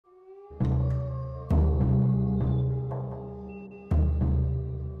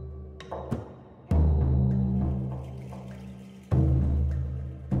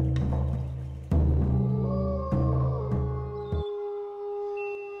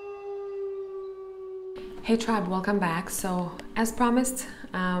Hey tribe, welcome back. So as promised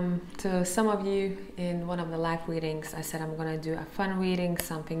to some of you in one of the live readings, I said I'm gonna do a fun reading,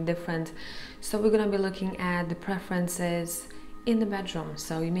 something different. So we're gonna be looking at the preferences in the bedroom.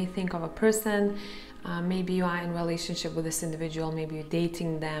 So you may think of a person, maybe you are in relationship with this individual, maybe you're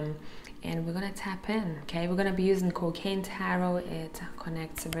dating them, and we're gonna tap in, okay? We're gonna be using Cocaine Tarot. It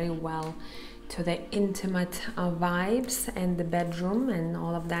connects very well to the intimate vibes and the bedroom and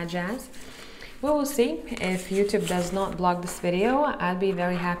all of that jazz. We will see. If YouTube does not block this video, I'll be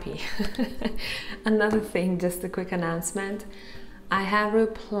very happy. Another thing, just a quick announcement. I have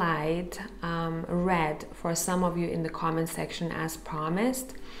read for some of you in the comment section as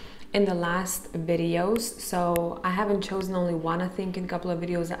promised in the last videos. So I haven't chosen only one. I think in a couple of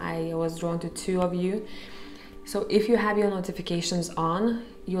videos I was drawn to two of you. So if you have your notifications on,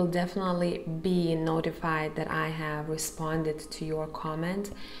 you'll definitely be notified that I have responded to your comment.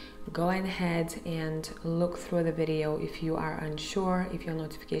 Go ahead and look through the video if you are unsure if your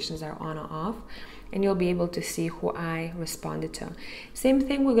notifications are on or off, and you'll be able to see who I responded to. Same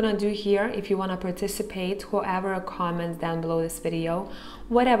thing we're gonna do here. If you want to participate, whoever comments down below this video,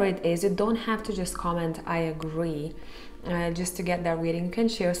 whatever it is, you don't have to just comment I agree. Just to get that reading, you can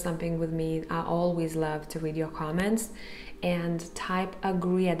share something with me. I always love to read your comments, and type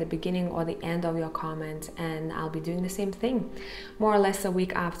agree at the beginning or the end of your comment, and I'll be doing the same thing. More or less a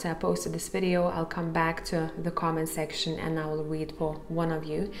week after I posted this video, I'll come back to the comment section and I will read for one of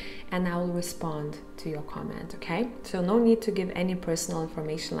you and I will respond to your comment, okay? So no need to give any personal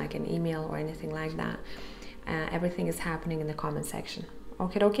information like an email or anything like that. Everything is happening in the comment section.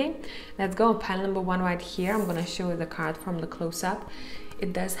 Okay, let's go. Pile number one right here. I'm gonna show you the card from the close-up.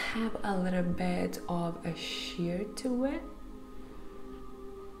 It does have a little bit of a sheer to it.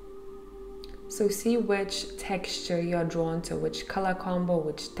 So see which texture you're drawn to, which color combo,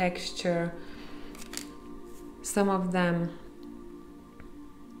 which texture. Some of them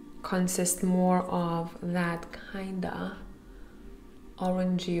consist more of that kinda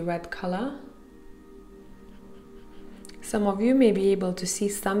orangey red color. Some of you may be able to see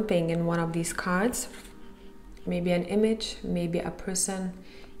something in one of these cards. Maybe an image, maybe a person.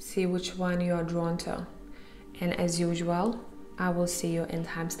 See which one you are drawn to. And as usual, I will see you in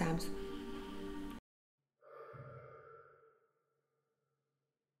timestamps.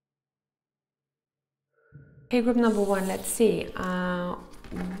 Okay, group number one, let's see.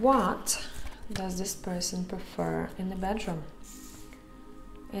 What does this person prefer in the bedroom?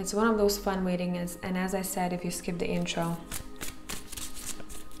 It's one of those fun readings, and as I said, if you skip the intro,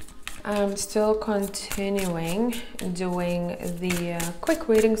 I'm still continuing doing the quick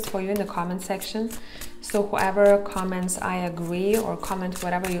readings for you in the comment section. So whoever comments I agree or comment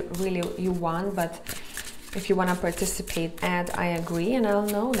whatever you want, but if you want to participate, add I agree and I'll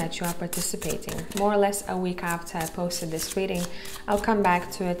know that you are participating. More or less a week after I posted this reading, I'll come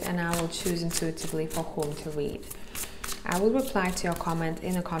back to it and I will choose intuitively for whom to read. I will reply to your comment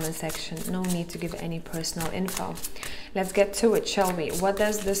in the comment section. No need to give any personal info. Let's get to it, shall we? What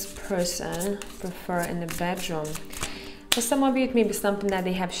does this person prefer in the bedroom? For some of you, it may be something that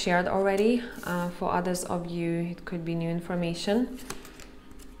they have shared already. For others of you, it could be new information.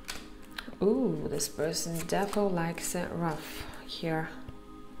 Ooh, this person definitely likes it rough here.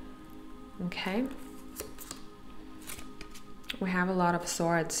 Okay. We have a lot of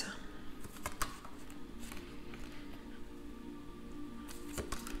swords.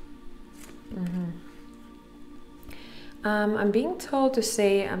 I'm being told to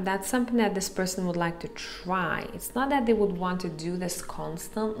say that's something that this person would like to try. It's not that they would want to do this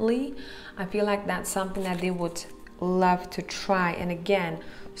constantly. I feel like that's something that they would love to try. And again,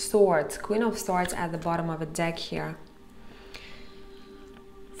 swords, Queen of Swords at the bottom of a deck here.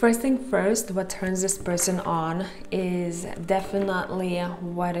 First thing first, what turns this person on is definitely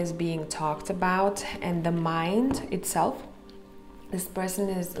what is being talked about and the mind itself. This person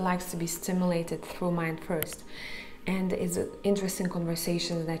likes to be stimulated through mind first, and it's interesting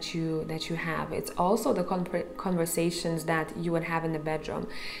conversations that you have. It's also the conversations that you would have in the bedroom.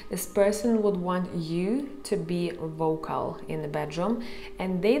 This person would want you to be vocal in the bedroom,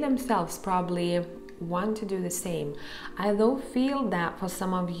 and they themselves probably want to do the same. I though feel that for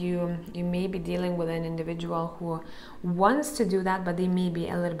some of you, you may be dealing with an individual who wants to do that, but they may be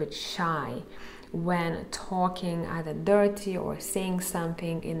a little bit shy when talking either dirty or saying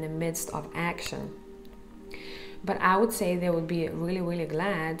something in the midst of action. But I would say they would be really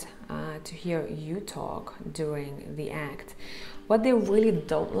glad to hear you talk during the act. What they really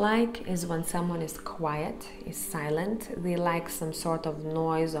don't like is when someone is quiet, is silent. They like some sort of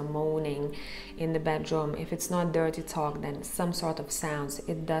noise or moaning in the bedroom. If it's not dirty talk, then some sort of sounds.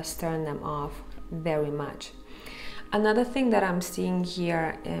 It does turn them off very much. Another thing that I'm seeing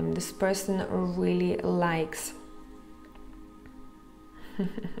here, this person really likes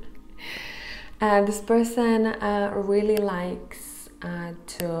this person really likes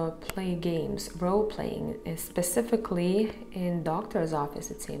to play games, role-playing, specifically in doctor's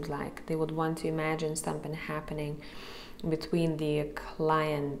office. It seems like they would want to imagine something happening between the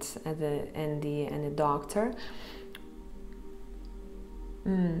client and the doctor,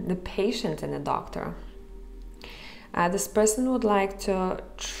 the patient and the doctor. This person would like to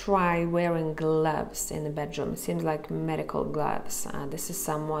try wearing gloves in the bedroom. It seems like medical gloves. This is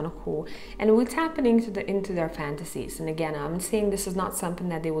someone who, and we're tapping into their fantasies. And again, I'm saying this is not something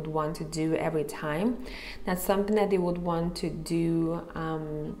that they would want to do every time. That's something that they would want to do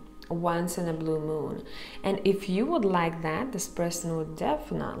once in a blue moon. And if you would like that, this person would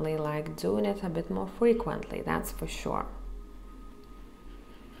definitely like doing it a bit more frequently. That's for sure.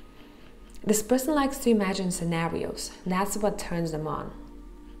 This person likes to imagine scenarios. That's what turns them on.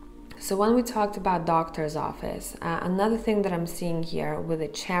 So when we talked about doctor's office, another thing that I'm seeing here with the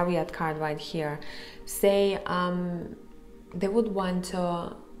Chariot card right here, say they would want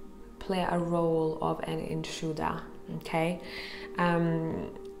to play a role of an intruder, okay?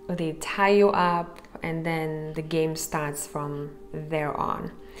 They tie you up and then the game starts from there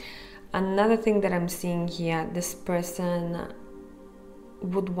on. Another thing that I'm seeing here, this person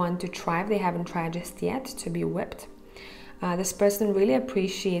would want to try, if they haven't tried just yet, to be whipped. This person really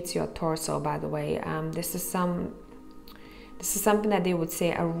appreciates your torso, by the way. This is something that they would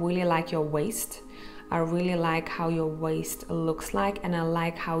say, I really like your waist. I really like how your waist looks like, and I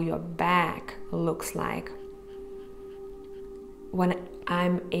like how your back looks like when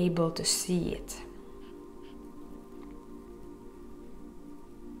I'm able to see it.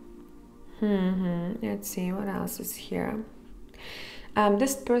 Let's see what else is here.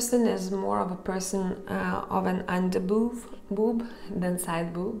 This person is more of a person of an under boob than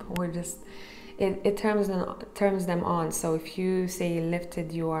side boob, or just it turns them on. So if you say you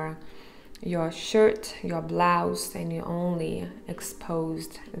lifted your shirt, your blouse, and you only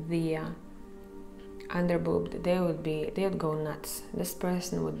exposed the under boob, they would go nuts. This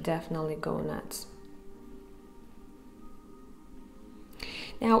person would definitely go nuts.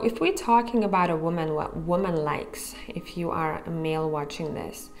 Now, if we're talking about a woman, what woman likes, if you are a male watching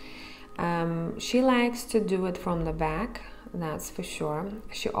this, she likes to do it from the back, that's for sure.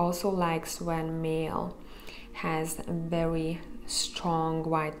 She also likes when male has a very strong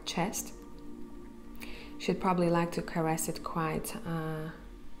white chest. She'd probably like to caress it quite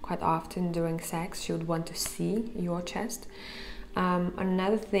often during sex. She would want to see your chest.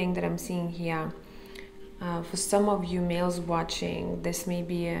 Another thing that I'm seeing here, for some of you males watching, this may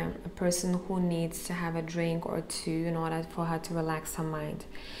be a person who needs to have a drink or two in order for her to relax her mind,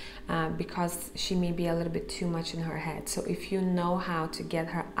 because she may be a little bit too much in her head. So if you know how to get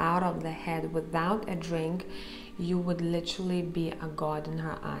her out of the head without a drink, you would literally be a god in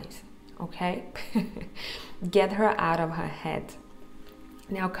her eyes, okay? Get her out of her head.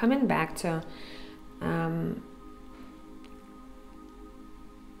 Now, coming back to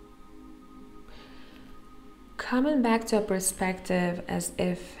a perspective as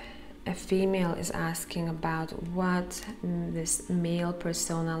if a female is asking about what this male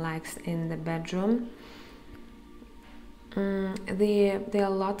persona likes in the bedroom. They're a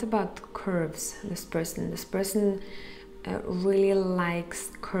lot about curves. This person really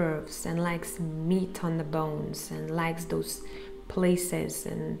likes curves and likes meat on the bones and likes those places,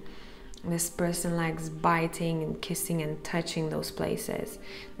 and this person likes biting and kissing and touching those places.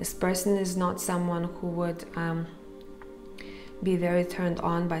 This person is not someone who would be very turned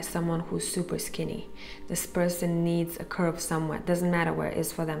on by someone who's super skinny. This person needs a curve somewhere. Doesn't matter where it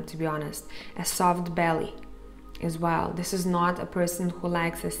is for them, to be honest. A soft belly as well. This is not a person who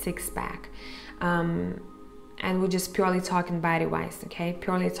likes a six-pack. And we're just purely talking body-wise, okay?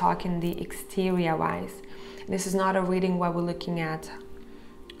 Purely talking the exterior-wise. This is not a reading where we're looking at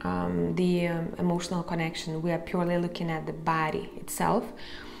the emotional connection. We are purely looking at the body itself.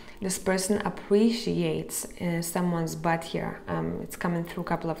 This person appreciates someone's butt here. It's coming through a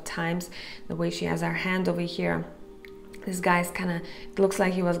couple of times. The way she has her hand over here. This guy's kind of, it looks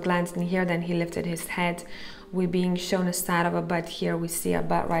like he was glancing here, then he lifted his head. We're being shown a side of a butt here. We see a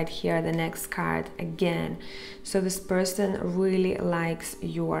butt right here, the next card again. So this person really likes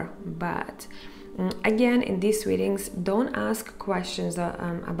your butt. Again, in these readings, don't ask questions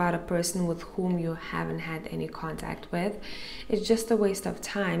about a person with whom you haven't had any contact with. It's just a waste of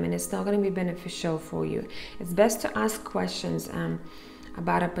time, and it's not going to be beneficial for you. It's best to ask questions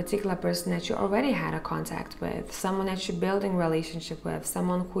about a particular person that you already had a contact with, someone that you're building a relationship with,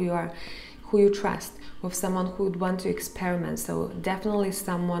 someone who who you trust, with someone who would want to experiment. So definitely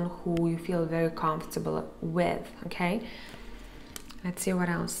someone who you feel very comfortable with, okay? Let's see what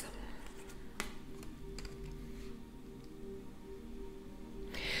else.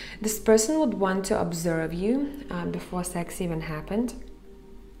 This person would want to observe you before sex even happened.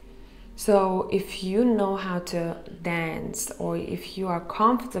 So if you know how to dance, or if you are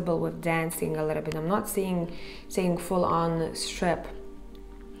comfortable with dancing a little bit, I'm not saying full-on strip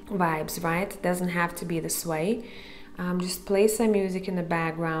vibes, right? It doesn't have to be this way. Just play some music in the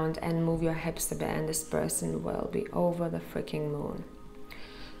background and move your hips a bit, and this person will be over the freaking moon.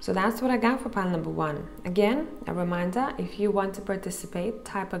 So that's what I got for pile number 1. Again, a reminder, if you want to participate,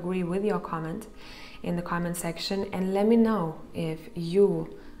 type agree with your comment in the comment section and let me know if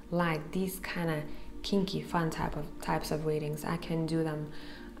you like these kind of kinky, fun types of readings. I can do them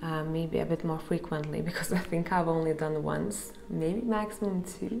maybe a bit more frequently, because I think I've only done once, maybe maximum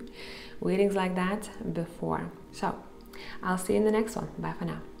 2 readings like that before. So I'll see you in the next one. Bye for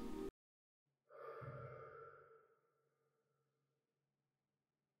now.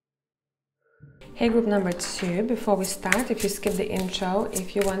 Hey group number 2, before we start, if you skip the intro,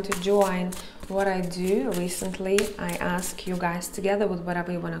 if you want to join what I do, recently I ask you guys, together with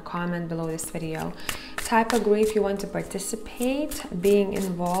whatever you want to comment below this video, type agree if you want to participate, being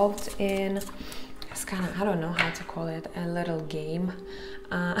involved in this kind of, I don't know how to call it, a little game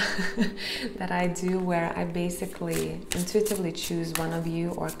that I do, where I basically intuitively choose one of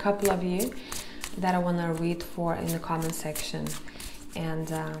you or a couple of you that I want to read for in the comment section.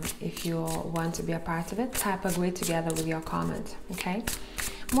 And if you want to be a part of it, type agree together with your comment, okay?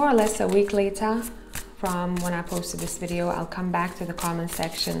 More or less a week later from when I posted this video, I'll come back to the comment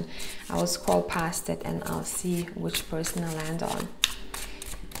section, I will scroll past it and I'll see which person I land on.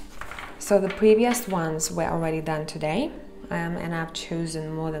 So the previous ones were already done today, and I've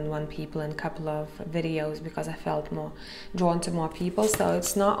chosen more than one people in a couple of videos because I felt more drawn to more people. So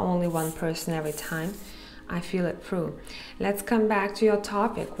it's not only one person every time. I feel it through. Let's come back to your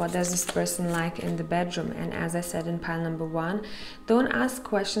topic. What does this person like in the bedroom? And as I said in pile number 1, don't ask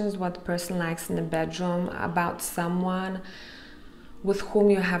questions what the person likes in the bedroom about someone with whom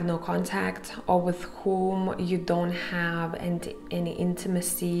you have no contact, or with whom you don't have any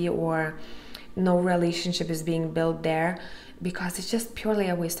intimacy, or no relationship is being built there, because it's just purely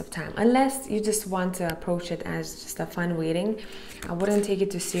a waste of time. Unless you just want to approach it as just a fun reading, I wouldn't take it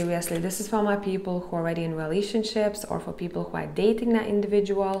too seriously. This is for my people who are already in relationships, or for people who are dating that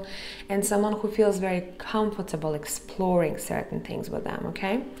individual, and someone who feels very comfortable exploring certain things with them,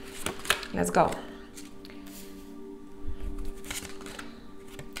 okay? Let's go.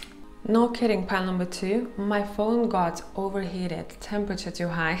 No kidding, pile number 2, my phone got overheated, temperature too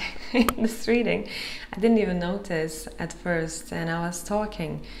high in this reading. I didn't even notice at first, and I was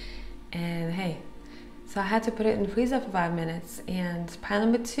talking, and hey, so I had to put it in the freezer for 5 minutes. And pile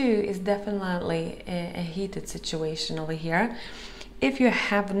number 2 is definitely a heated situation over here. If you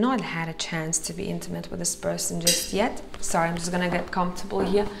have not had a chance to be intimate with this person just yet, sorry, I'm just gonna get comfortable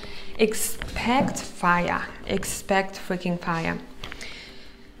here, expect fire, expect freaking fire.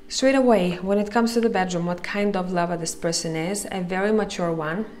 Straight away, when it comes to the bedroom, what kind of lover this person is, a very mature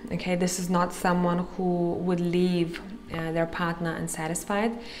one, okay? This is not someone who would leave their partner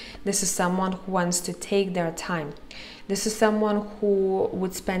unsatisfied. This is someone who wants to take their time. This is someone who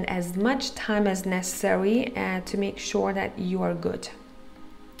would spend as much time as necessary to make sure that you are good.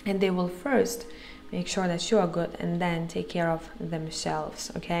 And they will first make sure that you are good and then take care of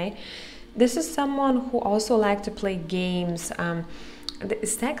themselves, okay? This is someone who also likes to play games. The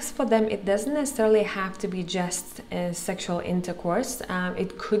sex for them, it doesn't necessarily have to be just sexual intercourse.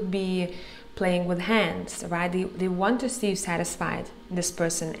 It could be playing with hands, right? They want to see you satisfied, this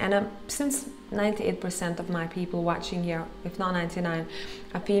person. And since 98% of my people watching here, if not 99,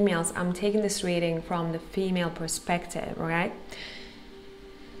 are females, I'm taking this reading from the female perspective, right?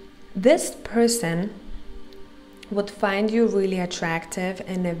 This person would find you really attractive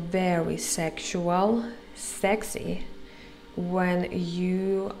and a very sexual, sexy, when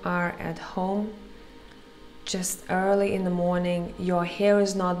you are at home just early in the morning, your hair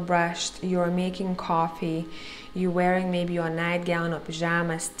is not brushed, you're making coffee, you're wearing maybe your nightgown or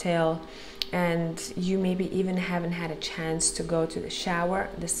pajamas still, and you maybe even haven't had a chance to go to the shower.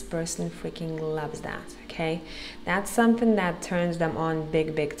 This person freaking loves that, okay? That's something that turns them on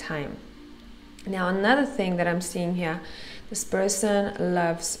big time. Now, another thing that I'm seeing here, this person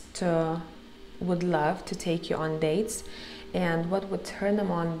would love to take you on dates. And what would turn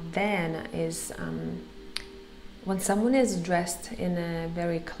them on then is when someone is dressed in a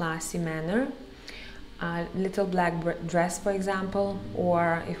very classy manner, a little black dress, for example,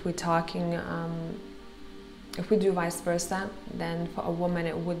 or if we're talking, if we do vice versa, then for a woman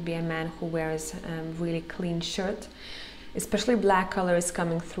it would be a man who wears a really clean shirt. Especially black color is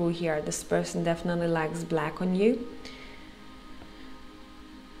coming through here. This person definitely likes black on you.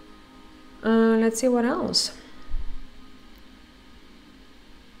 Let's see what else.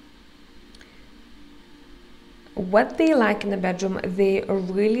 What they like in the bedroom, they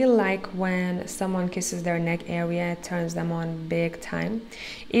really like when someone kisses their neck area. It turns them on big time.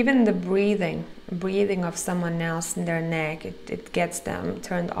 Even the breathing of someone else in their neck, it gets them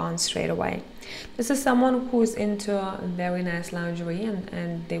turned on straight away. This is someone who's into very nice lingerie,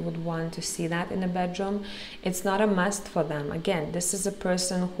 and they would want to see that in the bedroom. It's not a must for them. Again, this is a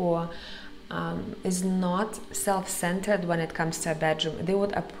person who is not self-centered when it comes to a bedroom. They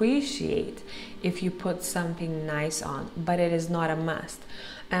would appreciate if you put something nice on, but it is not a must.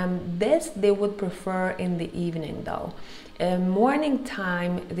 This they would prefer in the evening though. Morning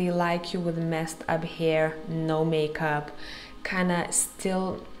time, they like you with messed up hair, no makeup, kind of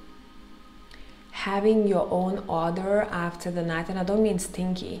still having your own odor after the night. And I don't mean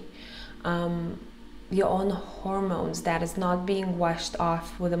stinky. Your own hormones that is not being washed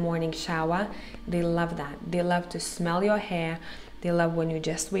off with a morning shower. They love that. They love to smell your hair. They love when you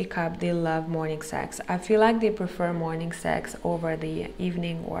just wake up. They love morning sex. I feel like they prefer morning sex over the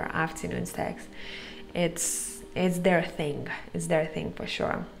evening or afternoon sex. It's their thing. It's their thing for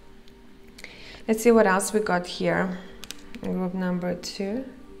sure. Let's see what else we got here. Group number 2.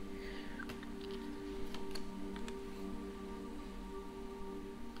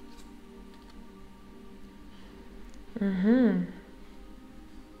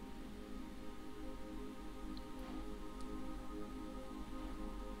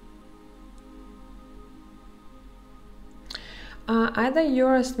 Either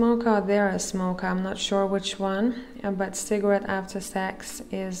you're a smoker or they're a smoker. I'm not sure which one, but cigarette after sex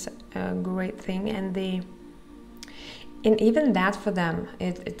is a great thing, and even that for them,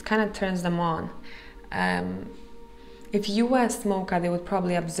 it kind of turns them on. If you were a smoker, they would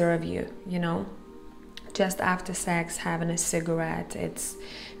probably observe you, you know, just after sex, having a cigarette. It's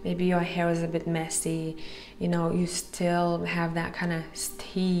maybe your hair is a bit messy, you know, you still have that kind of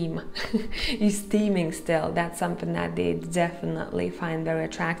steam. You're steaming still. That's something that they definitely find very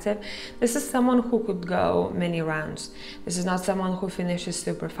attractive. This is someone who could go many rounds. This is not someone who finishes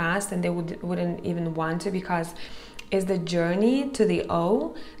super fast, and they wouldn't even want to, because it's the journey to the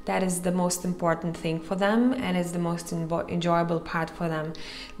O that is the most important thing for them, and is the most enjoyable part for them.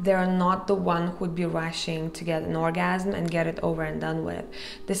 They're not the one who would be rushing to get an orgasm and get it over and done with.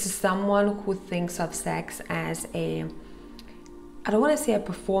 This is someone who thinks of sex as a, I don't want to say a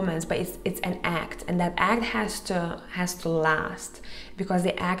performance, but it's an act, and that act has to last, because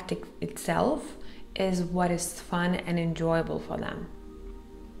the act itself is what is fun and enjoyable for them.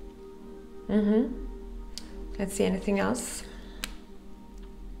 Let's see, anything else?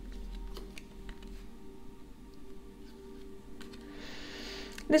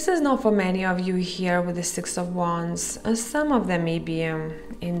 This is not for many of you here with the Six of Wands. Some of them may be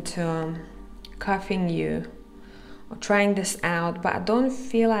into cuffing you or trying this out, but I don't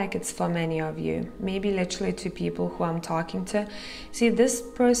feel like it's for many of you. Maybe literally 2 people who I'm talking to. See, this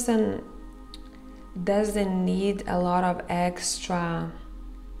person doesn't need a lot of extra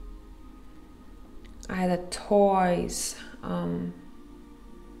either toys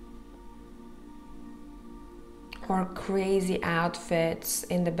or crazy outfits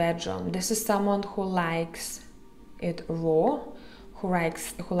in the bedroom. This is someone who likes it raw, who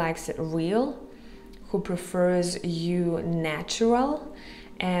likes it real, who prefers you natural,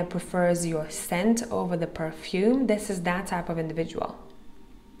 and prefers your scent over the perfume. This is that type of individual.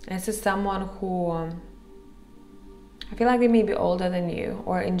 This is someone who I feel like they may be older than you,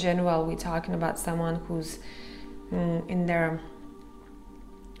 or in general, we're talking about someone who's in their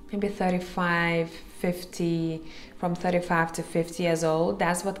maybe 35, 50, from 35 to 50 years old.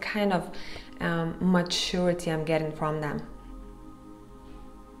 That's what kind of maturity I'm getting from them.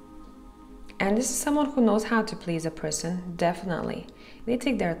 And this is someone who knows how to please a person, definitely. They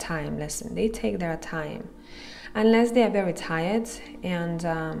take their time, listen, they take their time. Unless they are very tired, and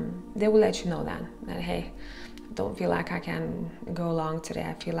they will let you know that hey, don't feel like I can go long today.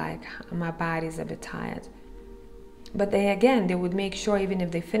 I feel like my body's a bit tired. But they would make sure, even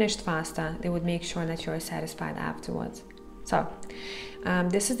if they finished faster, they would make sure that you're satisfied afterwards. So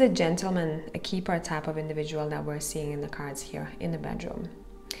this is the gentleman, a keeper type of individual that we're seeing in the cards here in the bedroom.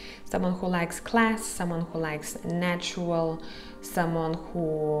 Someone who likes class, someone who likes natural, someone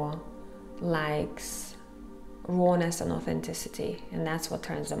who likes rawness and authenticity, and that's what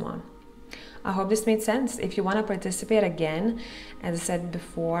turns them on. I hope this made sense. If you want to participate again, as I said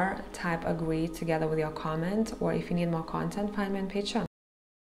before, type agree together with your comment, or if you need more content, find me on Patreon.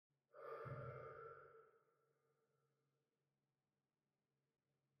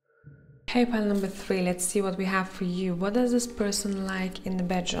 Okay, pile number 3, let's see what we have for you. What does this person like in the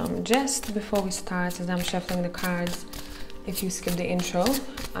bedroom? Just before we start, as I'm shuffling the cards, if you skip the intro,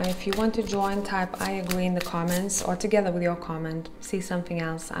 if you want to join, type I agree in the comments, or together with your comment, see something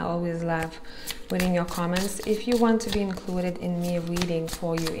else. I always love reading your comments if you want to be included in me reading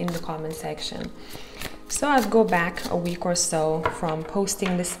for you in the comment section. So I'll go back a week or so from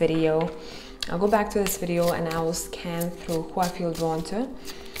posting this video. I'll go back to this video and I will scan through who I feel drawn to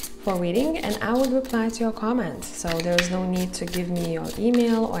for reading, and I would reply to your comments. So there is no need to give me your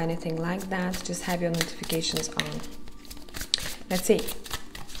email or anything like that. Just have your notifications on. Let's see.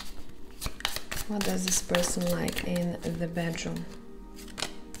 What does this person like in the bedroom?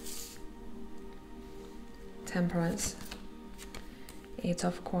 Temperance, 8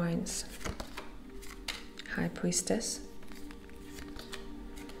 of coins, High Priestess,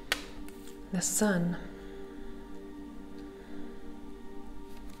 the Sun,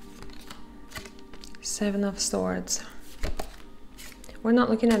 Seven of Swords. We're not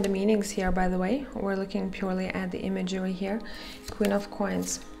looking at the meanings here, by the way. We're looking purely at the imagery here. Queen of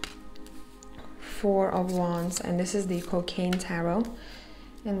Coins, Four of Wands, and this is the Cocaine Tarot.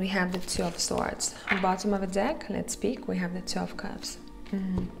 And we have the Two of Swords. Bottom of the deck, let's speak, we have the Two of Cups.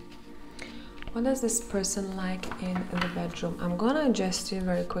 What does this person like in the bedroom? I'm gonna adjust you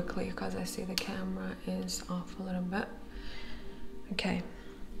very quickly because I see the camera is off a little bit. Okay.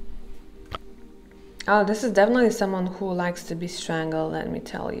 Oh, this is definitely someone who likes to be strangled, let me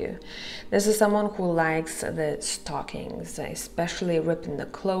tell you. This is someone who likes the stockings, especially ripping the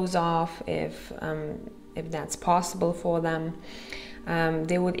clothes off if that's possible for them.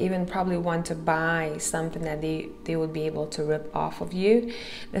 They would even probably want to buy something that they would be able to rip off of you.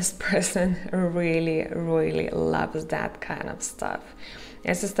 This person really, really loves that kind of stuff.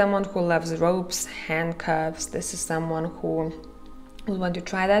 This is someone who loves ropes, handcuffs. This is someone who would want to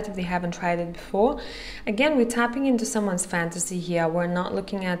try that if they haven't tried it before. Again, we're tapping into someone's fantasy here. We're not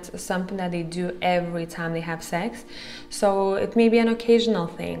looking at something that they do every time they have sex. So it may be an occasional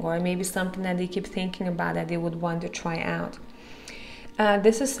thing, or it may be something that they keep thinking about that they would want to try out.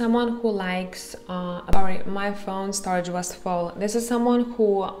 This is someone who likes, sorry, my phone storage was full. This is someone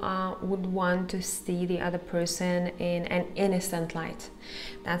who would want to see the other person in an innocent light.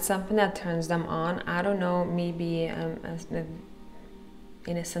 That's something that turns them on. I don't know, maybe an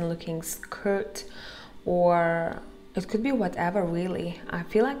innocent looking skirt, or it could be whatever, really. I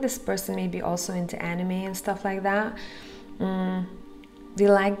feel like this person may be also into anime and stuff like that. They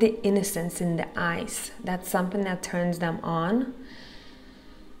like the innocence in the eyes. That's something that turns them on.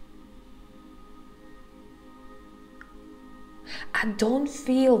 I don't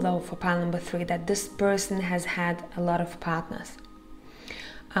feel, though, for pile number 3, that this person has had a lot of partners.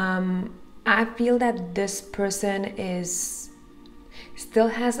 I feel that this person still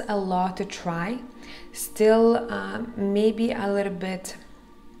has a lot to try, still maybe a little bit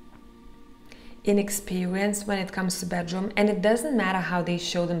inexperienced when it comes to bedroom, and it doesn't matter how they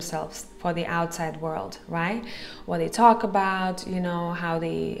show themselves for the outside world, right? What they talk about, you know, how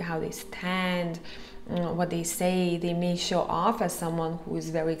they stand, what they say. They may show off as someone who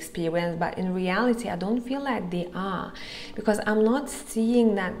is very experienced, but in reality I don't feel like they are, because I'm not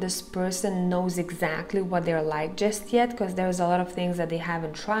seeing that this person knows exactly what they're like just yet, because there's a lot of things that they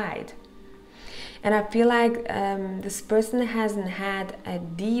haven't tried. And I feel like this person hasn't had a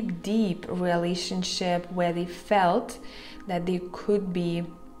deep relationship where they felt that they could be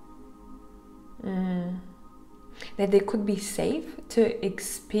safe to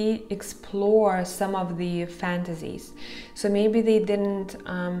explore some of the fantasies. So maybe they didn't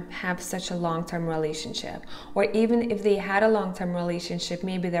have such a long-term relationship, or even if they had a long-term relationship,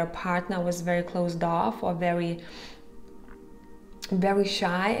 maybe their partner was very closed off or very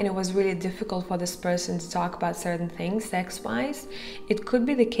shy, and it was really difficult for this person to talk about certain things sex-wise. It could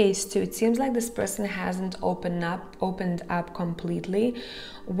be the case too. It seems like this person hasn't opened up completely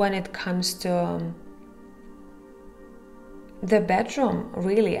when it comes to the bedroom,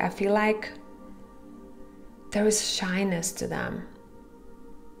 really. I feel like there is shyness to them.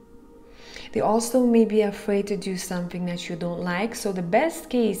 They also may be afraid to do something that you don't like. So the best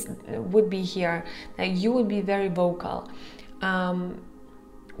case would be here that you would be very vocal.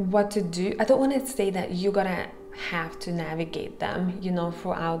 What to do. I don't want to say that you're gonna have to navigate them, you know,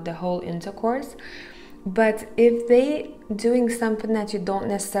 throughout the whole intercourse. But if they doing something that you don't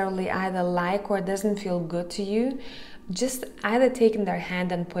necessarily either like or doesn't feel good to you, just either taking their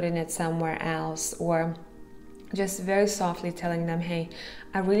hand and putting it somewhere else, or just very softly telling them, hey,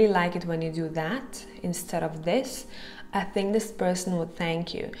 I really like it when you do that instead of this. I think this person would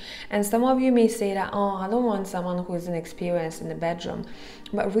thank you. And some of you may say that, oh, I don't want someone who is inexperienced in the bedroom.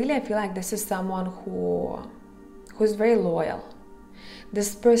 But really, I feel like this is someone who's very loyal.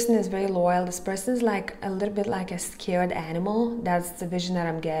 This person is very loyal. This person is like a little bit like a scared animal. That's the vision that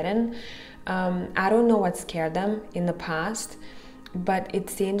I'm getting. I don't know what scared them in the past, but it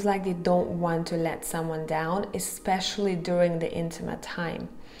seems like they don't want to let someone down, especially during the intimate time.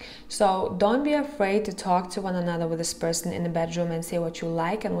 So don't be afraid to talk to one another with this person in the bedroom and say what you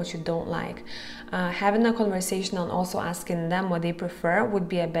like and what you don't like. Having a conversation and also asking them what they prefer would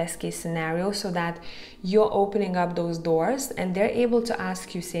be a best case scenario, so that you're opening up those doors and they're able to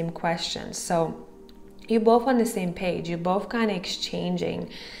ask you same questions. So you're both on the same page, you're both kind of exchanging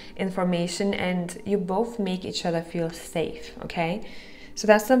information, and you both make each other feel safe, okay? So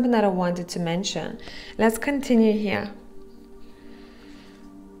that's something that I wanted to mention. Let's continue here.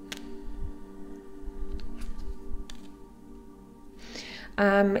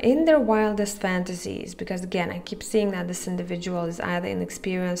 In their wildest fantasies, because again, I keep seeing that this individual is either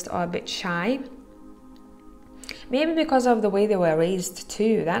inexperienced or a bit shy. Maybe because of the way they were raised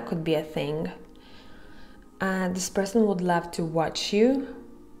too, that could be a thing. This person would love to watch you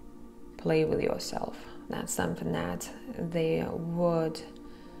play with yourself. That's something that they would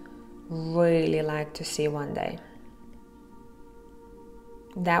really like to see one day.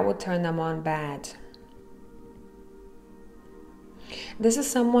 That would turn them on bad. This is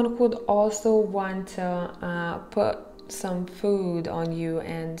someone who would also want to put some food on you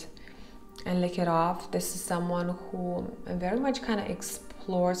and lick it off. This is someone who very much kind of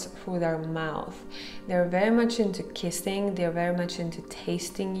explores through their mouth. They're very much into kissing. They're very much into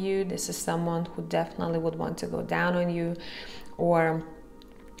tasting you. This is someone who definitely would want to go down on you, or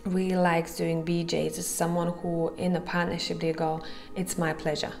really likes doing BJs. This is someone who in a partnership they go, it's my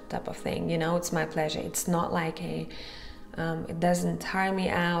pleasure type of thing, you know, it's my pleasure. It's not like a it doesn't tire me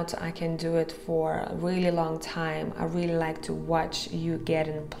out. I can do it for a really long time. I really like to watch you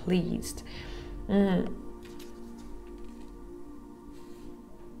getting pleased. I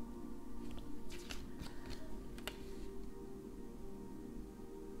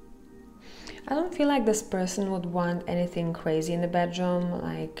don't feel like this person would want anything crazy in the bedroom,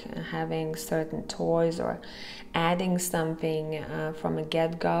 like having certain toys or adding something from a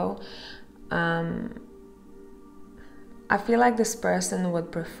get-go. I feel like this person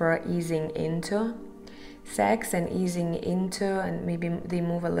would prefer easing into sex and easing into, and maybe they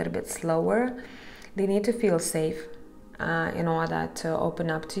move a little bit slower. They need to feel safe in order to open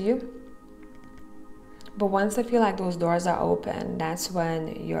up to you. But once I feel like those doors are open, that's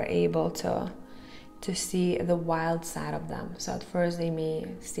when you're able to see the wild side of them. So at first they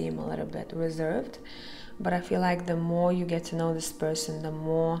may seem a little bit reserved, but I feel like the more you get to know this person, the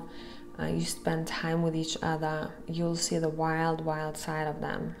more you spend time with each other, you'll see the wild side of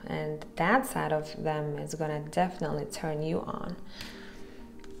them, and that side of them is gonna definitely turn you on.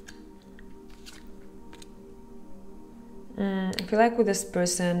 I feel like with this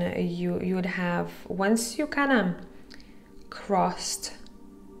person, you would have, once you kind of crossed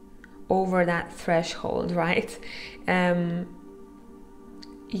over that threshold, right?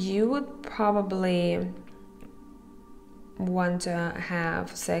 You would probably want to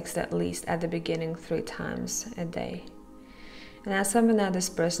have sex at least at the beginning 3 times a day, and that's something that this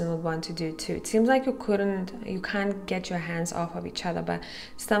person would want to do too. It seems like you can't get your hands off of each other, but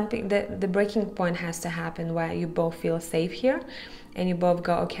something, the breaking point has to happen where you both feel safe here and you both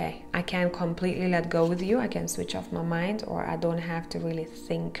go, okay, I can't completely let go with you, I can switch off my mind, or I don't have to really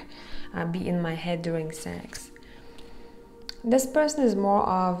think, be in my head during sex. This person is more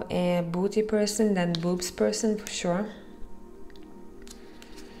of a booty person than boobs person for sure.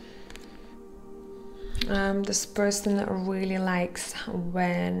 This person really likes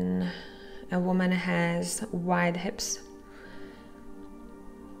when a woman has wide hips.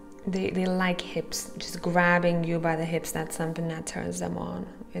 They like hips, just grabbing you by the hips. That's something that turns them on.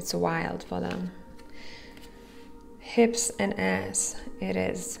 It's wild for them. Hips and ass, it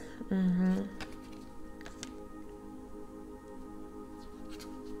is.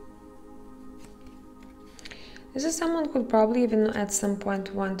 This is someone who could probably even at some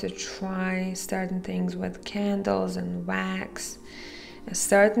point want to try certain things with candles and wax,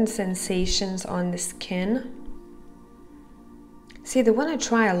 certain sensations on the skin. See, they want to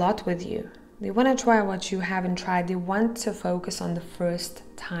try a lot with you. They want to try what you haven't tried. They want to focus on the first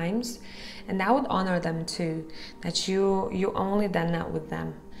times, and that would honor them too, that you only done that with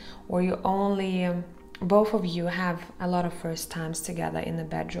them, or you only both of you have a lot of first times together in the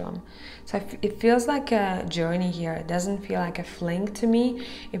bedroom. So it feels like a journey here. It doesn't feel like a fling to me.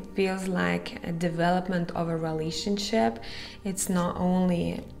 It feels like a development of a relationship. It's not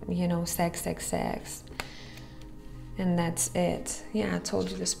only, you know, sex, and that's it. Yeah, I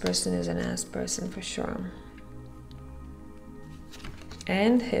told you this person is an ass person for sure.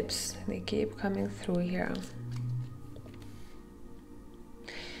 And hips, they keep coming through here.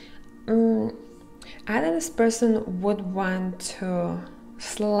 Either this person would want to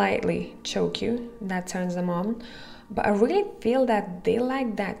slightly choke you, that turns them on, but I really feel that they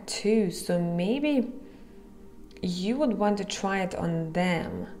like that too. So maybe you would want to try it on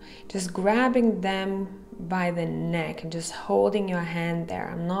them, just grabbing them by the neck and just holding your hand there.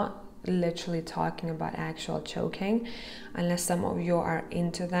 I'm not literally talking about actual choking, unless some of you are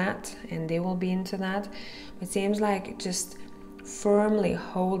into that, and they will be into that. It seems like just firmly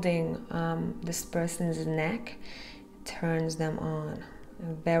holding this person's neck turns them on,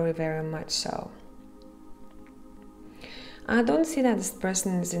 very, very much so. I don't see that this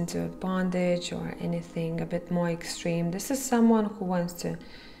person is into bondage or anything a bit more extreme. This is someone who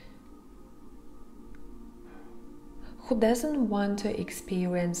doesn't want to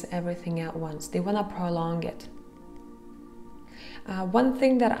experience everything at once. They want to prolong it. One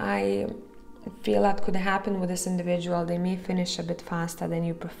thing that I feel that could happen with this individual, they may finish a bit faster than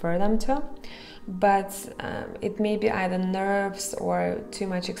you prefer them to, but it may be either nerves or too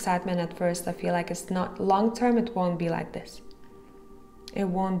much excitement at first. I feel like it's not long term, it won't be like this. It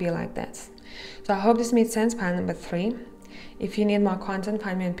won't be like this. So I hope this made sense. Pile number 3. If you need more content,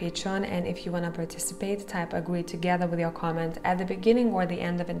 find me on Patreon, and if you want to participate, type agree together with your comment at the beginning or the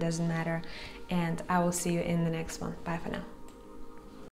end of it, doesn't matter, and I will see you in the next one. Bye for now.